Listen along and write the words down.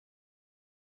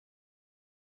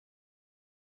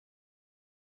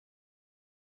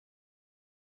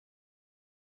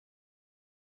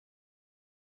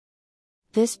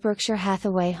This Berkshire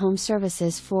Hathaway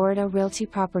HomeServices Florida Realty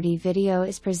property video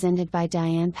is presented by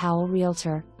Diane Powell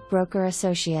Realtor, Broker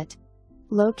Associate.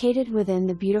 Located within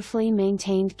the beautifully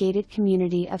maintained gated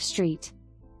community of Saint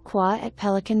Croix at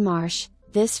Pelican Marsh,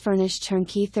 this furnished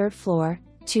turnkey third floor,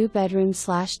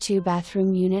 2-bedroom/2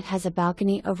 bathroom unit has a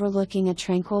balcony overlooking a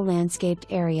tranquil landscaped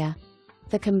area.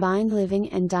 The combined living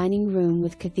and dining room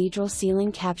with cathedral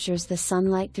ceiling captures the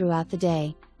sunlight throughout the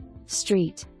day.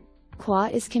 Saint Croix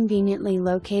is conveniently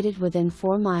located within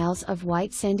 4 miles of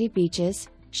white sandy beaches,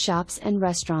 shops and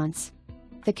restaurants.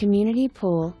 The community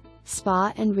pool,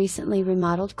 spa and recently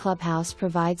remodeled clubhouse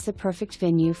provides the perfect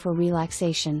venue for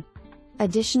relaxation.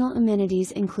 Additional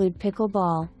amenities include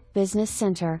pickleball, business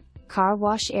center, car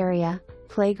wash area,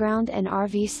 playground and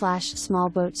RV/small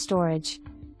boat storage.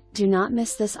 Do not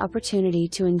miss this opportunity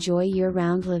to enjoy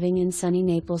year-round living in sunny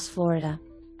Naples, Florida.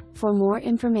 For more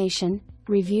information,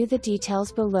 review the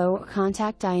details below or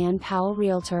contact Diane Powell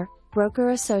Realtor, Broker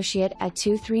Associate at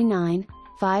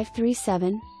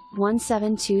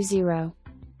 239-537-1720.